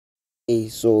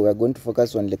So we're going to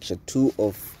focus on lecture 2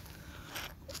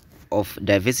 of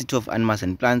diversity of animals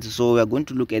and plants. So we're going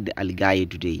to look at the algae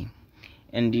today.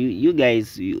 And you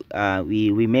guys,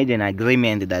 we made an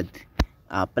agreement that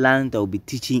plant I'll be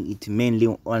teaching it mainly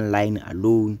online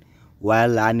alone,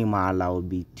 while animal I'll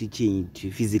be teaching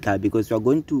it physical, because we're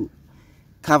going to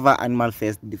cover animal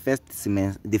first, the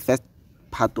first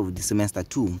part of the semester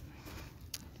 2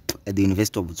 at the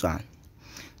University of Botswana.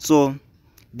 So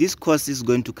this course is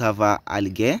going to cover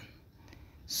algae.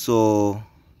 So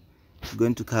it's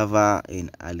going to cover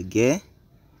an algae.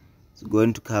 It's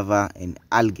going to cover an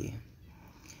algae.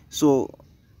 So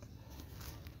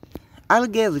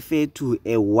algae refer to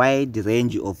a wide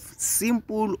range of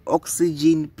simple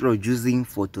oxygen producing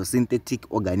photosynthetic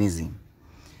organism.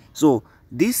 So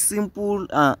this simple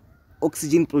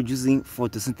oxygen producing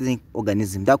photosynthetic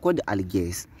organism, they're called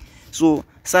algae. So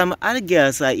some algae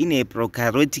are in a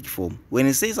prokaryotic form. When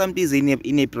you say something is in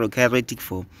a prokaryotic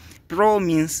form, pro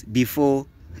means before,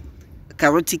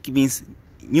 karyotic means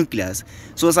nucleus.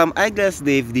 So some algae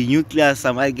they have the nucleus,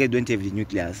 some algae don't have the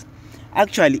nucleus.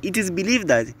 Actually, it is believed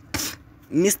that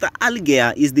Mr.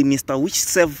 Algae is the Mr. which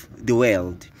serve the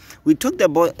world. We talked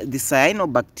about the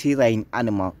cyanobacteria in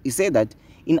animals. He said that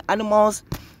in animals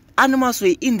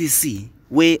were in the sea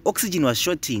where oxygen was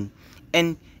shorting,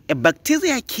 and a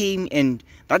bacteria came, and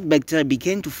that bacteria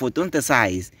began to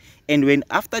photosynthesize. And when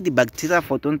after the bacteria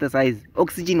photosynthesized,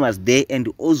 oxygen was there and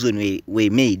ozone were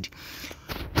made.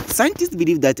 Scientists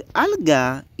believe that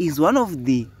algae is one of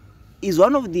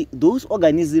those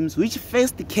organisms which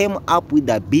first came up with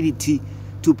the ability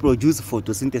to produce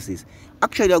photosynthesis.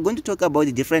 Actually, we are going to talk about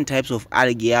the different types of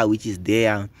algae which is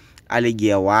there.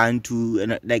 Algae 1, 2,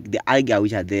 and like the algae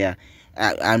which are there.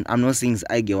 I'm not saying it's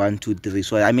algae 1, 2, 3.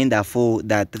 So I mean there are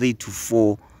 3 to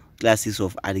 4 classes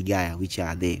of algae which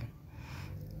are there.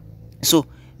 So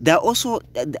there are also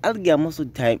the algae. Most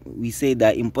of the time we say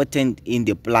they're important in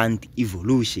the plant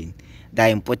evolution. They're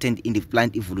important in the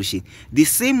plant evolution. The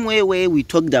same way where we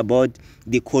talked about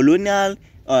the colonial,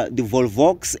 the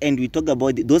volvox, and we talked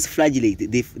about those flagellates,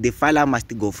 the phyla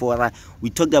mastigophora. We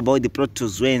talked about the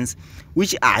protozoans,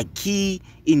 which are key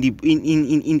in the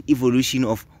in evolution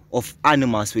of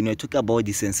animals. When we talk about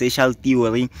the sensatial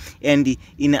theory, and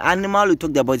in animal we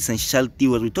talked about the sensatial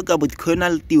theory, we talk about the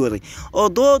colonial theory.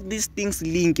 Although these things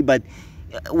link, but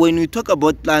when we talk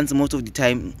about plants, most of the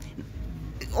time,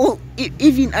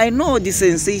 even I know the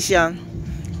sensation.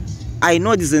 I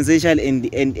know the sensation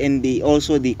and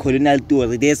also the colonial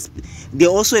theory. They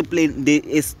also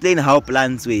explain how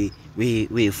plants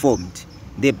were formed.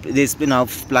 They explain how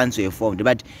plants were formed.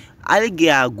 But algae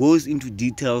goes into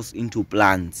details into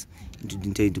plants,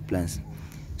 into plants.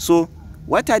 So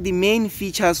what are the main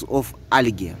features of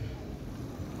algae?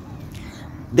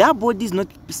 Their body is not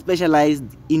specialized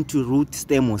into root,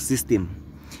 stem, or system.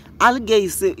 Algae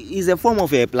is a form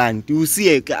of a plant. You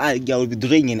see algae will be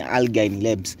drawing an algae in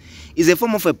labs. It's a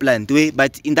form of a plant,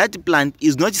 but in that plant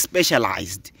is not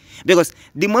specialized, because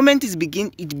the moment it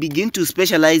begin to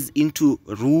specialize into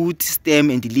root, stem,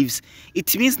 and leaves,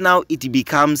 it means now it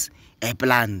becomes a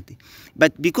plant.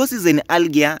 But because it's an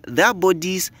algae, their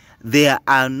bodies, they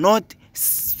are not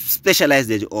specialized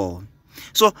at all.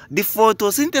 So the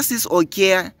photosynthesis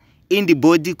occurs in the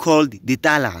body called the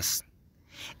thallus,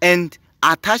 and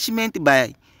attachment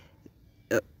by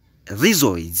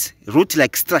rhizoids,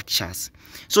 root-like structures.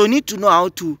 So you need to know how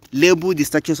to label the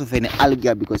structures of an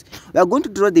algae, because we are going to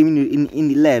draw them in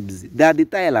the labs. They are the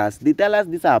thallus. The thallus,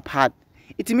 these are part.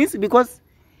 It means because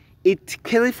it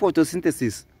carries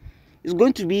photosynthesis, it's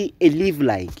going to be a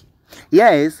leaf-like.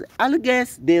 Yes, algae,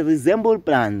 they resemble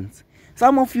plants.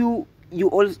 Some of you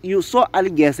saw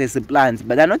algae as plants,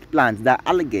 but they're not plants. They're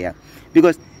algae,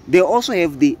 because they also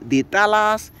have the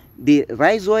thallus, the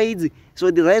rhizoids. So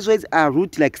the rhizoids are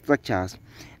root-like structures.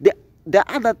 The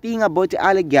other thing about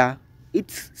algae,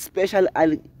 it's special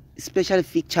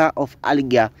feature of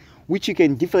algae which you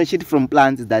can differentiate from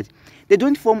plants, is that they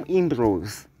don't form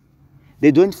embryos.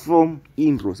 They don't form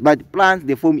embryos, but plants,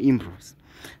 they form embryos.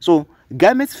 So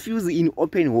gametes fuse in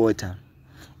open water,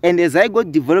 and the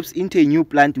zygote develops into a new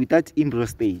plant without embryo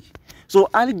stage. So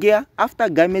algae, after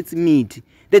gametes meet,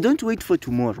 they don't wait for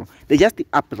tomorrow. They just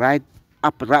uproot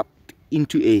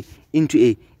into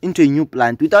a new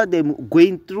plant without them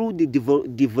going through the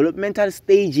developmental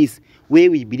stages, where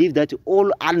we believe that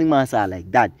all animals are like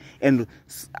that, and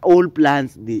all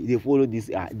plants they follow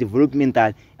these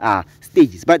developmental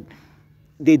stages. But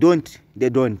they don't.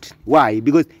 Why?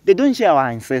 Because they don't share our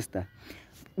ancestor.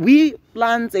 We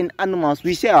plants and animals,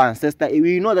 we share our ancestor.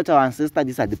 We know that our ancestor,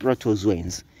 these are the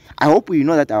protozoans. I hope we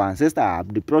know that our ancestors are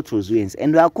the protozoans,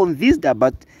 and we are convinced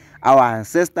about our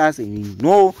ancestors, and we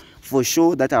know for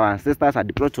sure that our ancestors are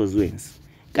the protozoans.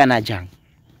 Kanajang.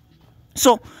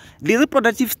 So the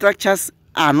reproductive structures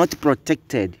are not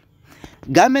protected.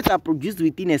 Gametes are produced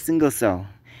within a single cell.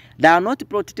 They are not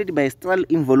protected by a sterile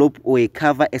envelope or a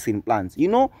cover as in plants. You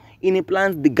know, in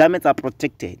plants, the gametes are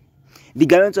protected. The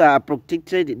gametes are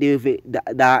protected.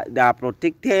 They are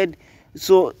protected.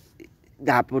 So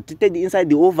they are protected inside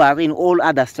the ovary and all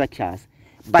other structures.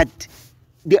 But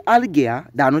the algae,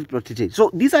 they are not protected.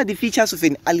 So these are the features of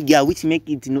an algae which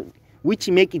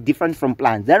make it different from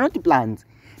plants. They are not plants,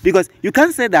 because you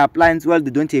can't say they are plants while they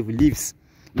don't have leaves.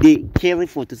 They carry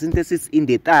photosynthesis in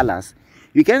the thallus.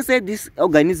 You can say these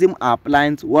organisms are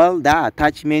plants while their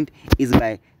attachment is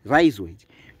by rhizoid.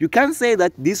 You can say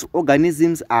that these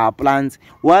organisms are plants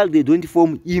while they don't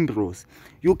form embryos.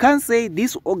 You can say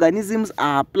these organisms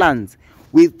are plants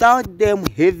without them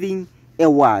having a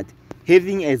word,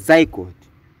 having a zygote.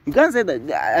 You can say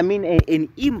that, I mean, an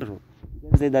embryo. You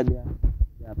can say that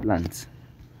they are plants.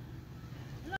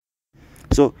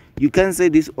 So you can say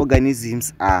these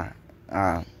organisms are,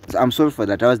 I'm sorry for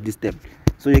that, I was disturbed.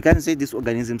 So you can say these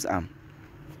organisms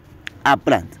are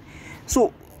plants.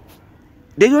 So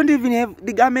they don't even have,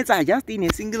 the gametes are just in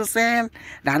a single cell.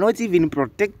 They are not even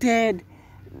protected.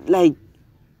 Like,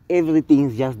 everything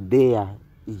is just there.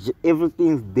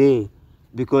 Everything's there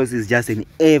because it's just in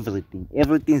everything.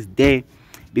 Everything's there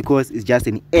because it's just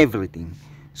in everything.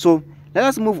 So let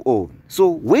us move on. So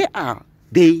where are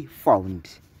they found?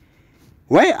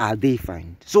 Where are they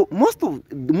found? So most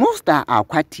are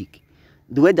aquatic.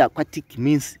 The word aquatic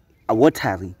means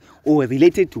watery or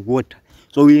related to water.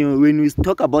 So when we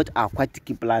talk about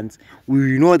aquatic plants,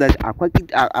 we know that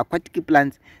aquatic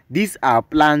plants, these are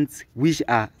plants which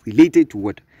are related to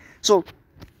water. So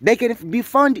they can be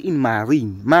found in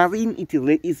marine. Marine,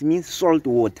 it means salt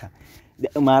water.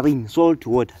 Marine, salt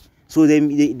water. So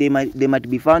they might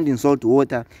be found in salt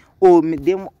water, or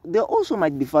they also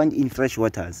might be found in fresh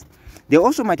waters. They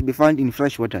also might be found in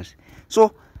fresh waters.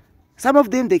 So some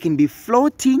of them, they can be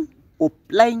floating or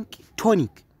planktonic.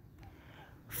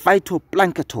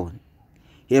 Phytoplankton,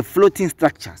 floating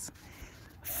structures.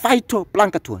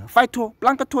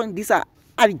 Phytoplankton, these are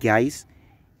algae.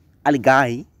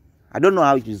 Algae. I don't know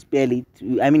how to spell it.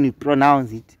 I mean, you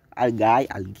pronounce it.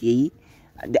 Algae.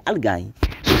 The algae.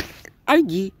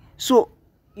 Algae. So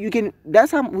there's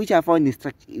some which are found in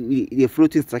the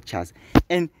floating structures,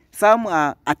 and some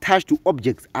are attached to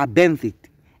objects, are benthic.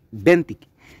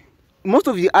 Most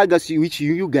of the algae which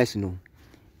you guys know.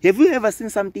 Have you ever seen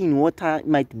something in water? It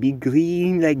might be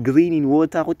green, like green in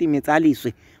water.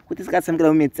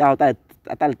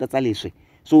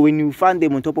 So when you find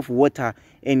them on top of water,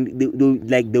 and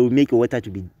they will make water to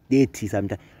be dirty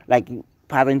sometimes. Like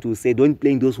parents will say, don't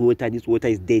play in those water. This water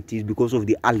is dirty because of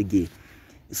the algae.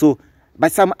 So,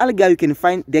 but some algae you can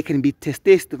find, they can be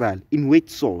testosterone in wet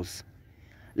soils,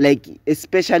 like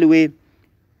especially where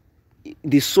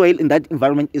the soil in that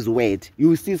environment is wet. You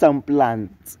will see some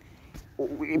plants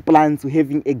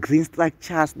having a green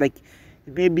structures, like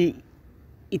maybe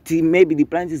the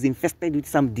plant is infested with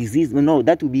some disease. No,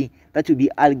 that will be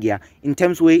algae. In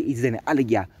terms where it's an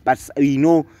algae, but we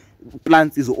know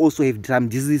plants is also have some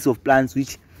diseases of plants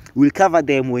which will cover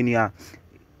them when you are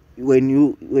at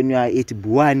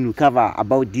Buan. You cover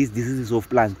about these diseases of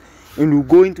plants, and we'll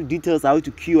go into details how to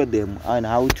cure them and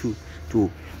how to.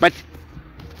 But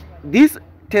this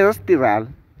terrestrial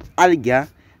algae,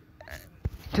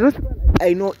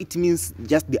 I know it means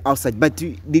just the outside, but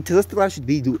the terrestrial should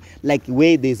be like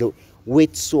where there's a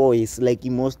wet soils, like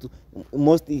most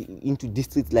into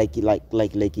districts like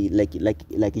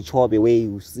Ichobe, where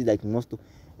you see like most of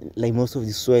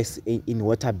the soils in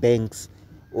water banks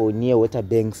or near water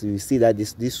banks. You see that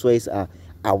these soils are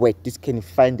wet. This can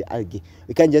find the algae.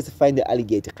 You can't just find the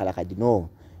algae at Kalakadi. No,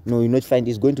 you not find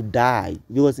it's going to die,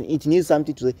 because it needs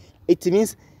something to. It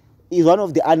means it's one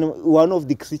of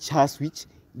the creatures which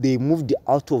they moved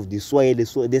out of the soil.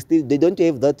 So they don't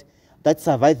have that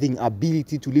surviving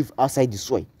ability to live outside the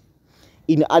soil.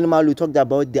 In animal, we talked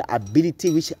about the ability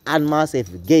which animals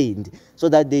have gained, so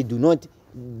that they don't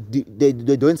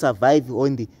survive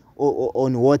on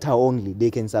water only.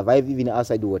 They can survive even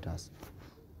outside the waters.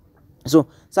 So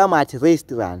some are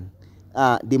terrestrial,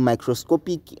 the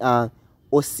microscopic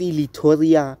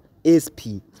Oscillatoria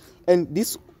sp, and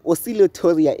this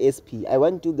Oscillatoria sp, I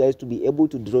want you guys to be able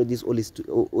to draw this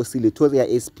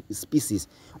Oscillatoria species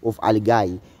of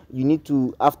algae. You need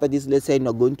to, after this lesson,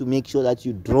 you're going to make sure that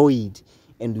you draw it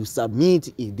and you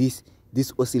submit this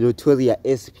Oscillatoria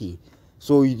sp.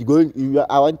 So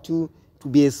I want you to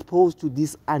be exposed to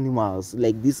these animals,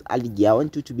 like this algae. I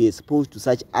want you to be exposed to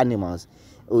such animals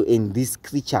and these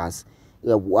creatures,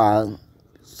 so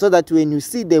so that when you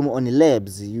see them on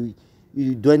labs, you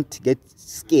don't get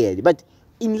scared. But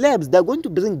in labs, they're going to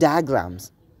bring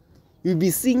diagrams. You'll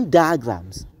be seeing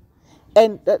diagrams,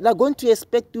 and they're going to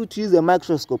expect you to use a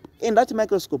microscope. And that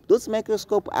microscope, those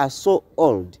microscopes are so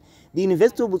old. The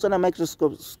University of Botswana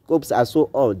microscopes are so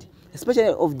old, especially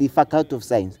of the Faculty of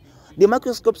Science. The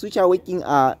microscopes which are working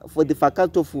are for the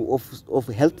Faculty of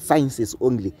Health Sciences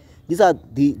only. These are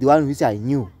the ones which are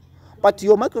new. But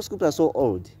your microscopes are so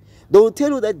old. They will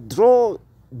tell you that draw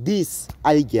this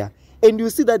algae, and you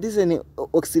see that this is an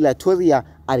oscillatoria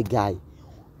algae.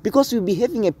 Because you'll be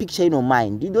having a picture in your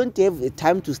mind. You don't have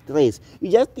time to stress.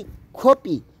 You just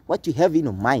copy what you have in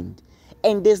your mind.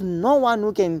 And there's no one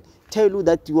who can tell you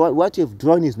that what you have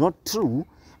drawn is not true,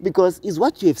 because it's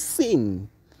what you have seen.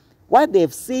 What they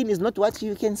have seen is not what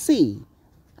you can see.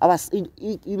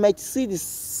 You might see the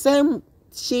same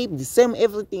shape, the same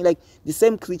everything, like the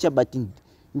same creature, but you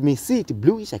may see it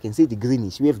bluish, I can see it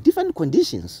greenish. We have different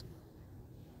conditions.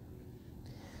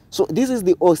 So this is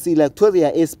the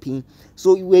oscillatoria SP.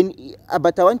 So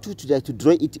but I want you to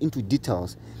draw it into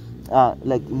details,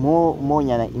 like more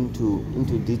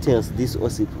into details. This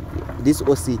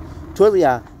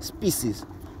oscillatoria species,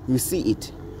 you see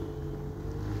it.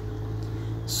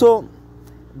 So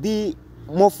the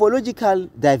morphological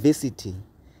diversity,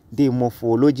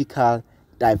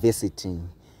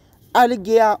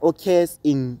 Algae occurs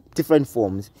in different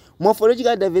forms.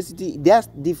 Morphological diversity, there are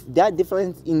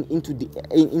difference in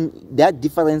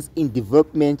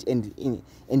development and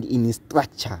in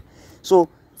structure. So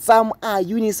some are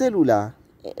unicellular,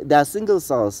 they are single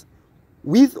cells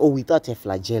with or without a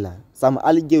flagella. Some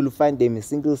algae will find them a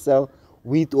single cell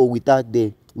with or without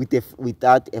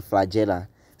without a flagella.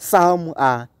 Some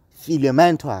are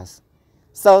filamentous,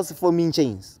 cells forming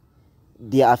chains.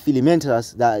 They are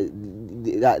filamentous, that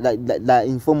are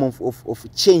in form of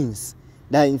chains,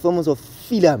 that are in forms of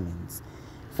filaments,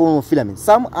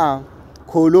 Some are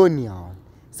colonial,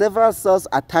 several cells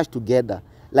attached together,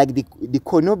 like the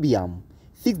conobium,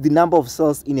 fix the number of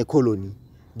cells in a colony.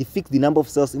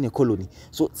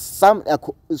 So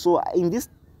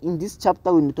in this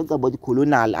chapter, when we talk about the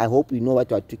colonial, I hope you know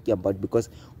what we are talking about, because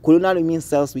colonial means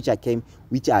cells which are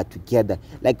together.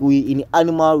 Like in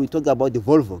animal, we talk about the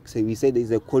volvox. So we say there is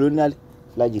a colonial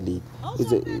flagellate.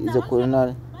 It's a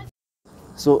colonial.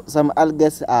 So some algae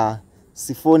are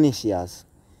siphonaceous.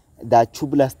 They are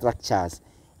tubular structures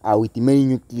with many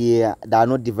nuclei that are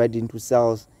not divided into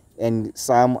cells, and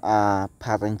some are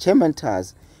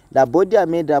parenchymatous. Their body are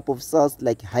made up of cells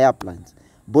like higher plants.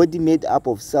 Body made up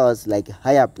of cells like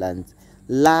higher plants.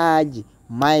 Large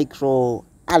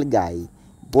microalgae.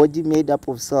 Body made up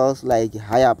of cells like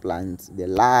higher plants. The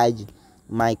large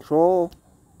microalgae.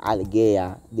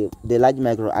 The large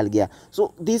microalgae.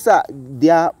 So these are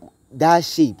their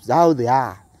shapes, how they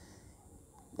are,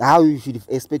 how you should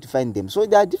expect to find them. So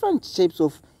there are different shapes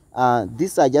of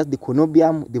these are just the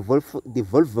conobium, the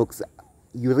volvox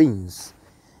urines.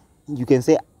 You can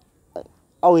say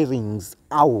owl rings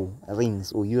or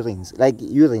urines, like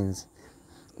urines.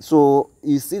 So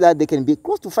you see that they can be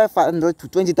close to 500 to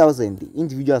 20,000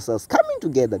 individual cells coming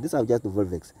together. These are just the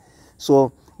volvox.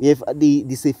 So we have the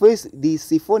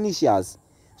siphonaceous.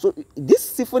 So these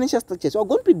siphonaceous structures are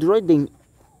going to be drawing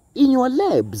in your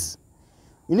labs.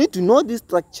 You need to know these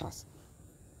structures,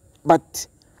 but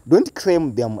don't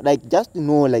claim them. Like, just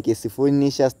know like a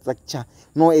siphonaceous structure,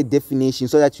 know a definition,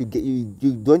 so that you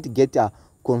don't get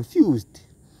confused.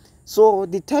 So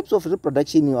the types of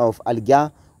reproduction of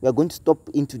algae, we are going to stop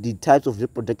into the types of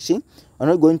reproduction. I'm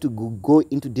not going to go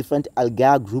into different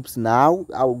algae groups now.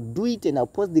 I'll do it and I'll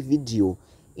post the video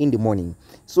in the morning.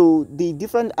 So the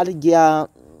different algae,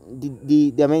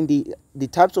 the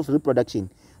types of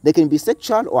reproduction, they can be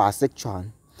sexual or asexual.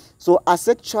 So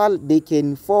asexual, they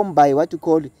can form by what you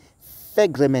call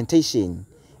fragmentation.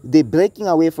 They're breaking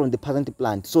away from the parent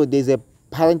plant. So there's a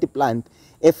parent plant,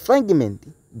 a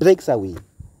fragment breaks away.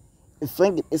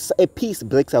 A piece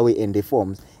breaks away and they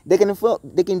form. They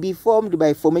can be formed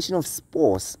by formation of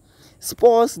spores.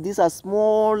 Spores, these are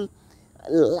small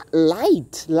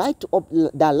light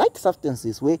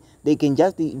substances where they can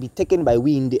just be taken by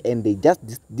wind and they just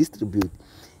distribute.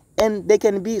 And they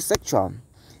can be sexual.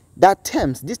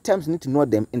 These terms need to know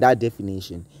them in that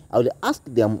definition. I will ask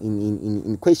them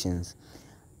in questions.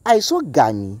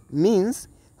 Isogamy means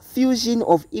fusion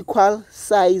of equal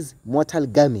size motile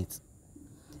gametes.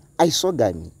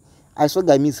 Isogamy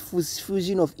is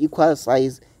fusion of equal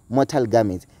size motile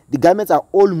gametes. The gametes are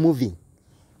all moving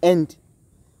and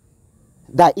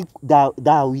they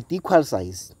are with equal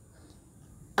size.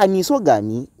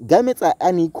 Anisogamy, gametes are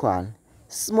unequal,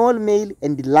 small male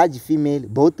and large female,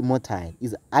 both motile,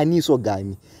 is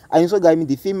anisogamy. Anisogamy,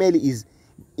 the female is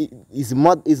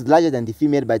larger than the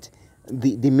female, but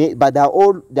but they are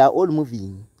all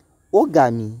moving.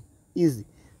 Ogamy is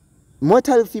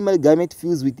motile female gamete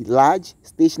fused with large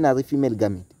stationary female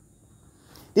gamete.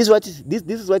 This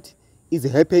is what is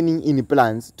happening in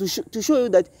plants to show you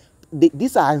that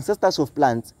these are ancestors of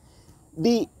plants.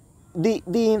 The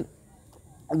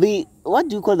what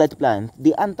do you call that plant?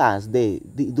 The anthers there,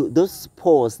 those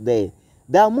spores there,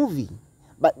 they are moving,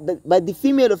 but the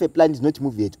female of a plant is not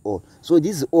moving at all. So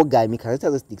this is orgamy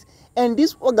characteristics, and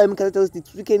these orgamy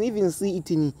characteristics we can even see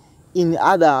it in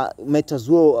other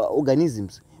metazoa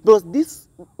organisms, because this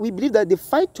we believe that the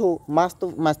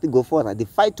phytomastigophora, the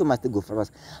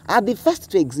phytomastigophorus are the first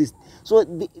to exist. So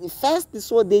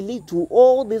so they lead to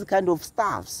all these kind of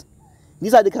stuffs.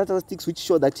 These are the characteristics which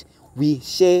show that we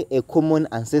share a common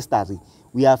ancestry.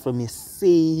 We are from a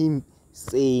same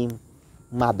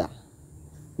mother,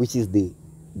 which is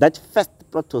that first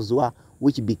protozoa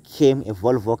which became a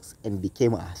volvox and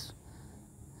became us.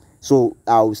 So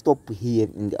I'll stop here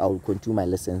and I'll continue my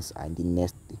lessons and the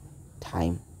next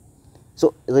time.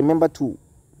 So remember to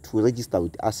register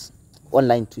with us.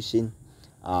 Online tuition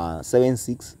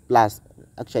 76 plus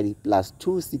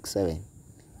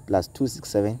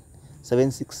 267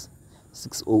 76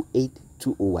 608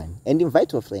 201, and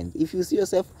invite your friends. If you see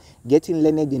yourself getting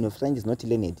learned and your friend is not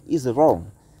learned, it's wrong.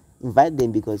 Invite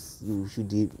them, because you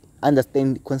should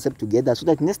understand the concept together, so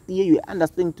that next year you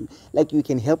understand like you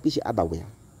can help each other well.